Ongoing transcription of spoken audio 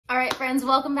All right, friends,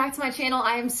 welcome back to my channel.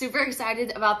 I am super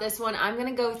excited about this one. I'm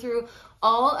gonna go through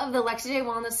all of the Lexi J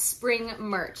Wellness spring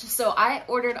merch. So I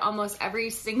ordered almost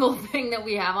every single thing that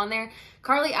we have on there.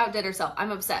 Carly outdid herself.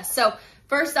 I'm obsessed. So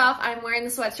first off, I'm wearing the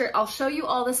sweatshirt. I'll show you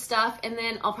all the stuff and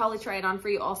then I'll probably try it on for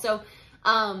you also.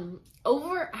 I'm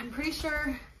pretty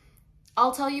sure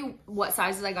I'll tell you what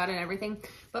sizes I got and everything.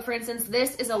 But for instance,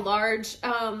 this is a large,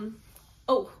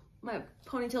 oh, my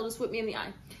ponytail just whipped me in the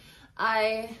eye.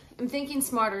 I am thinking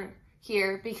smarter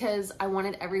here because I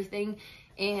wanted everything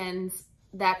and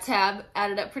that tab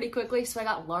added up pretty quickly. So I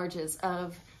got larges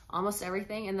of almost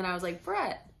everything. And then I was like,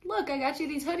 Brett, look, I got you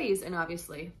these hoodies. And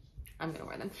obviously I'm gonna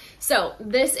wear them. So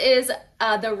this is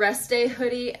the rest day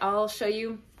hoodie. I'll show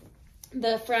you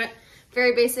the front,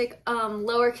 very basic,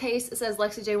 lowercase. It says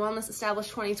Lexi J Wellness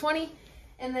Established 2020.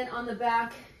 And then on the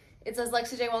back, it says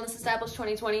Lexi J Wellness Established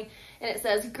 2020, and it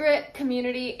says grit,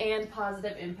 community, and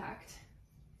positive impact.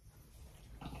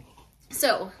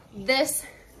 So this,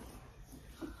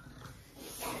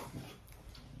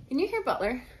 can you hear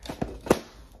Butler?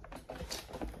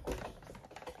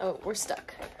 Oh, we're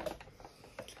stuck.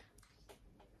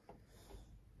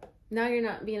 Now you're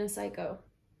not being a psycho.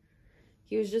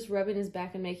 He was just rubbing his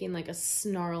back and making like a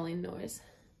snarling noise.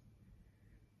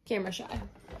 Camera shy.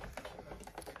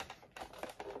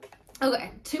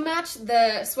 Okay, to match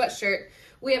the sweatshirt,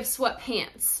 we have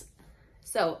sweatpants.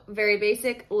 So very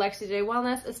basic, Lexi J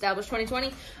Wellness, Established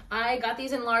 2020. I got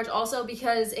these in large also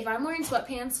because if I'm wearing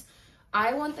sweatpants,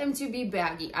 I want them to be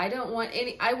baggy. I don't want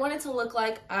any, I want it to look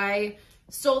like I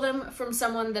stole them from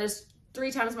someone that is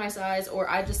 3 times my size or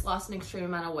I just lost an extreme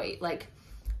amount of weight. Like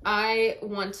I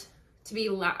want to be,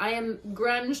 I am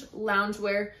grunge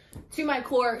loungewear to my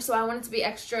core, so I want it to be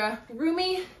extra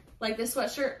roomy. Like this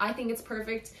sweatshirt, I think it's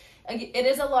perfect. It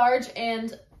is a large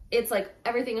and it's like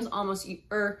everything is almost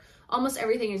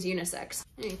everything is unisex.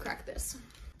 I need to crack this.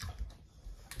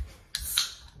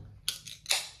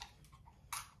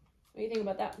 What do you think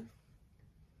about that?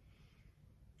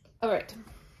 All right.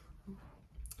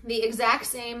 The exact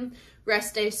same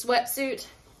rest day sweatsuit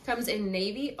comes in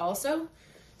navy also.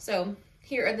 So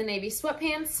here are the navy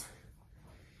sweatpants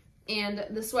and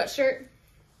the sweatshirt,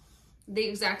 the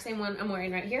exact same one I'm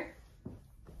wearing right here.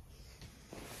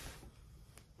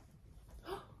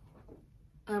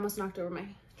 I almost knocked over my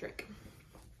drink.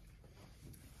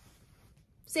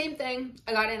 Same thing,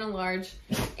 I got it in a large,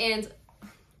 and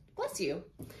bless you.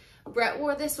 Brett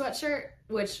wore this sweatshirt,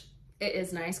 which it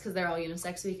is nice because they're all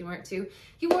unisex, so he can wear it too.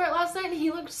 He wore it last night and he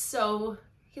looked so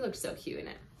cute in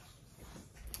it.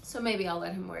 So maybe I'll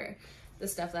let him wear the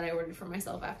stuff that I ordered for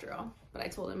myself after all, but I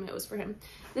told him it was for him.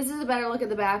 This is a better look at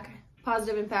the back.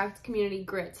 Positive impact, community,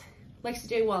 grit. Lexi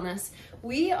J Wellness.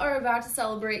 We are about to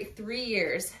celebrate 3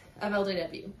 years of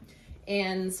LJW,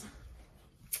 and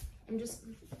I'm just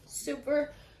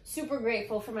super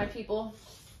grateful for my people.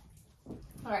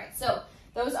 All right, so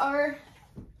those are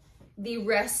the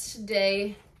rest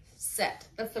day set.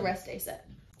 That's the rest day set.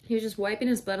 He was just wiping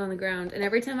his butt on the ground, and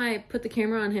every time I put the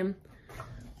camera on him,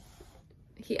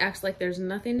 he acts like there's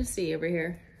nothing to see over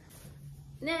here.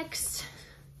 Next.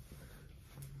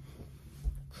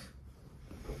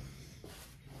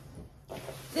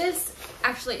 This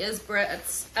actually is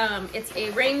Brett's. It's a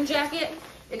rain jacket.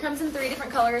 It comes in 3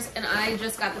 different colors, and I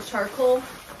just got the charcoal.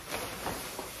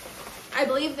 I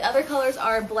believe the other colors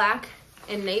are black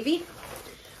and navy,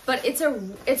 but it's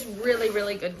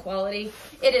really good quality.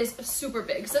 It is super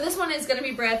big. So this one is gonna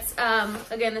be Brett's.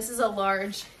 Again, this is a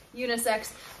large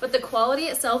unisex, but the quality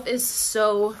itself is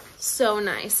so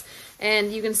nice.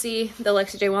 And you can see the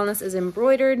Lexi J Wellness is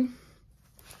embroidered.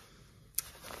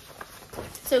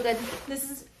 So good.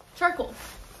 This is charcoal.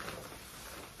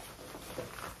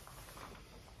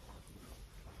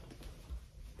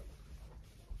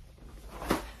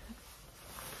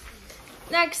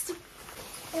 Next.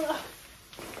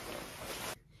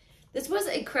 This was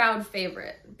a crowd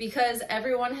favorite because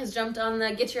everyone has jumped on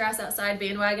the get your ass outside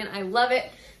bandwagon. I love it.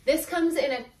 This comes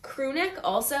in a crew neck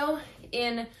also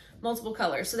in multiple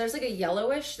colors. So there's like a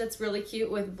yellowish that's really cute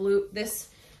with blue, this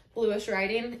bluish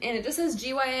writing, and it just says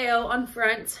GYAO on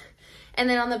front, and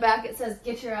then on the back it says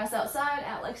get your ass outside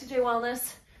at Lexi J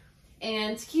Wellness.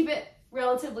 And to keep it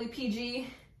relatively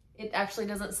PG, it actually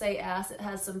doesn't say ass, it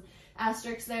has some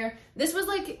asterisks there. This was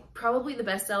like probably the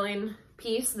best selling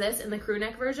piece, this and the crew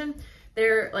neck version.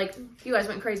 They're like, you guys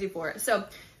went crazy for it. So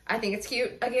I think it's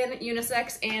cute. Again,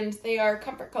 unisex, and they are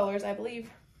comfort colors, I believe.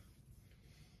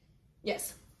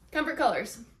 Yes, comfort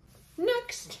colors.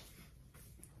 Next.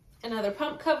 Another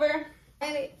pump cover.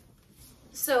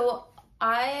 So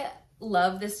I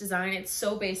love this design. It's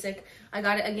so basic. I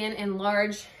got it again in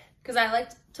large because I like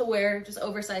to wear just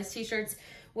oversized t-shirts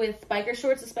with biker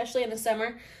shorts, especially in the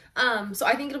summer. So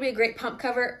I think it'll be a great pump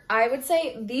cover. I would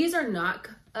say these are not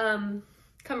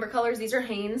comfort colors. These are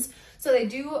Hanes. So they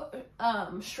do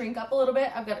shrink up a little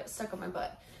bit. I've got it stuck on my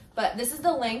butt. But this is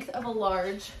the length of a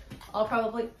large. I'll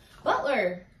probably...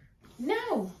 Butler!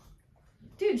 No!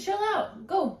 Dude, chill out.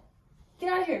 Go.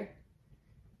 Get out of here.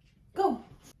 Go.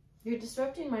 You're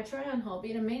disrupting my try-on haul,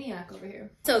 being a maniac over here.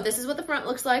 So this is what the front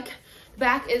looks like. The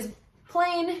back is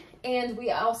plain, and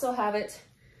we also have it.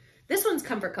 This one's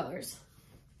comfort colors.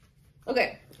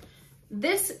 Okay,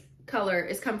 this color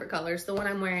is comfort colors. The one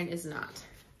I'm wearing is not.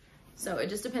 So it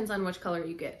just depends on which color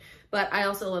you get. But I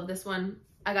also love this one.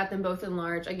 I got them both in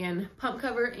large. Again, pump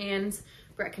cover, and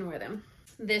Brett can wear them.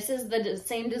 This is the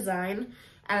same design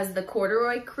as the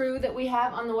corduroy crew that we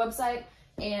have on the website.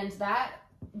 And that,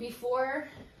 before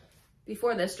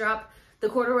this drop, the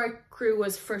corduroy crew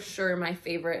was for sure my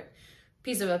favorite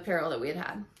piece of apparel that we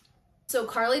had. So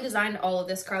Carly designed all of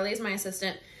this. Carly is my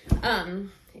assistant,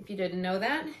 if you didn't know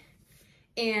that.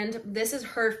 And this is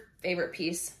her favorite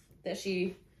piece that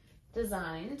she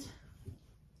designed.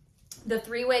 The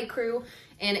three-way crew,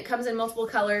 and it comes in multiple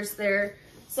colors there.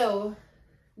 So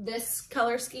this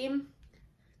color scheme,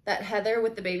 that heather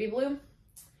with the baby blue,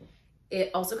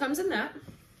 it also comes in that.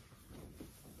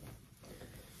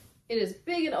 It is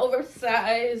big and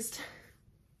oversized.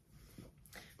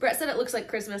 Brett said it looks like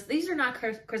Christmas. These are not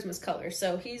Christmas colors,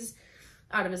 so he's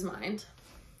out of his mind.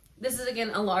 This is,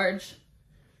 again, a large.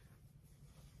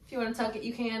 If you want to tuck it,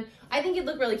 you can. I think it'd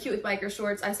look really cute with biker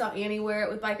shorts. I saw Annie wear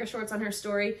it with biker shorts on her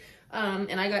story,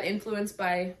 and I got influenced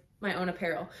by my own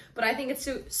apparel. But I think it's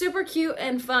super cute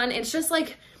and fun. It's just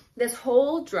like this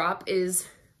whole drop is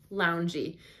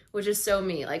loungy, which is so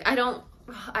me. Like,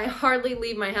 I hardly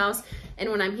leave my house, and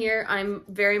when I'm here, I'm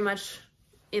very much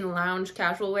in lounge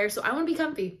casual wear, so I want to be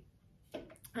comfy.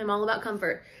 I'm all about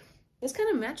comfort. This kind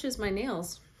of matches my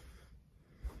nails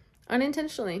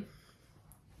unintentionally.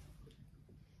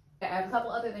 Okay, I have a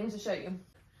couple other things to show you.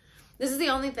 This is the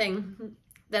only thing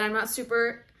that I'm not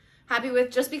super happy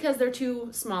with, just because they're too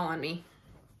small on me.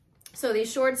 So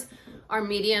these shorts are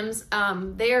mediums.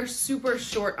 They are super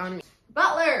short on me.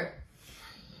 Butler!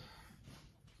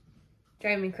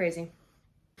 Driving me crazy.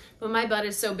 But my butt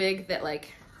is so big that,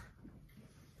 like,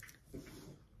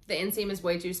 the inseam is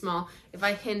way too small. If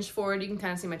I hinge forward, you can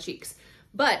kind of see my cheeks.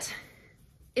 But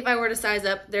if I were to size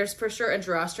up, there's for sure a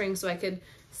drawstring so I could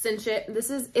cinch it.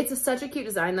 It's such a cute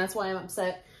design. That's why I'm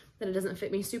upset that it doesn't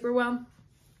fit me super well.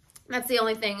 That's the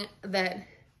only thing that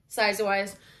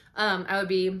size-wise I would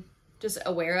be just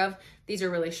aware of. These are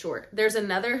really short. There's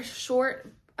another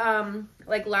short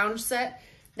like lounge set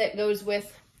that goes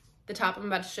with the top I'm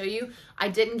about to show you. I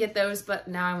didn't get those, but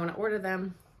now I want to order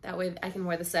them. That way I can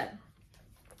wear the set.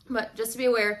 But just to be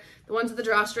aware, the ones with the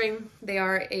drawstring, they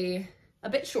are a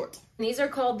bit short. And these are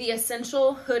called the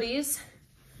Essential Hoodies.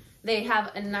 They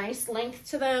have a nice length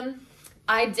to them.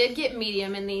 I did get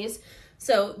medium in these.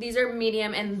 So these are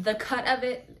medium, and the cut of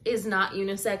it is not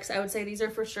unisex. I would say these are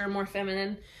for sure more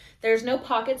feminine. There's no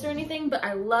pockets or anything, but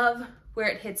I love where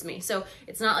it hits me. So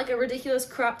it's not like a ridiculous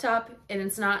crop top, and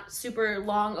it's not super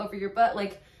long over your butt.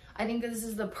 Like, I think this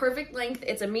is the perfect length.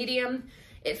 It's a medium.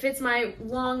 It fits my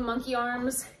long monkey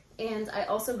arms, and I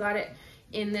also got it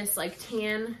in this like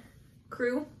tan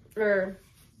crew or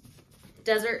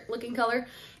desert looking color.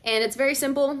 And it's very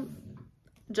simple,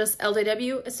 just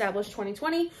LJW, established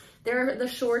 2020. They're the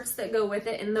shorts that go with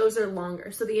it, and those are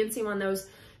longer. So the inseam on those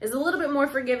is a little bit more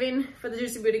forgiving for the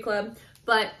Juicy Booty Club.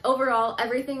 But overall,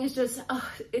 everything is just,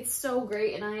 it's so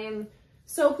great. And I am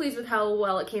so pleased with how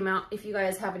well it came out. If you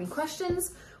guys have any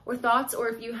questions or thoughts, or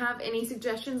if you have any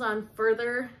suggestions on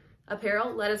further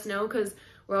apparel, let us know, because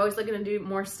we're always looking to do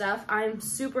more stuff. I'm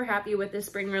super happy with this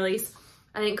spring release.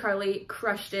 I think Carly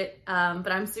crushed it,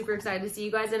 but I'm super excited to see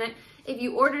you guys in it. If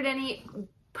you ordered any,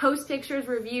 post pictures,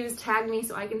 reviews, tag me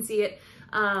so I can see it,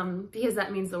 because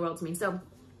that means the world to me. So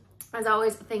as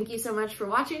always, thank you so much for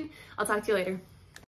watching. I'll talk to you later.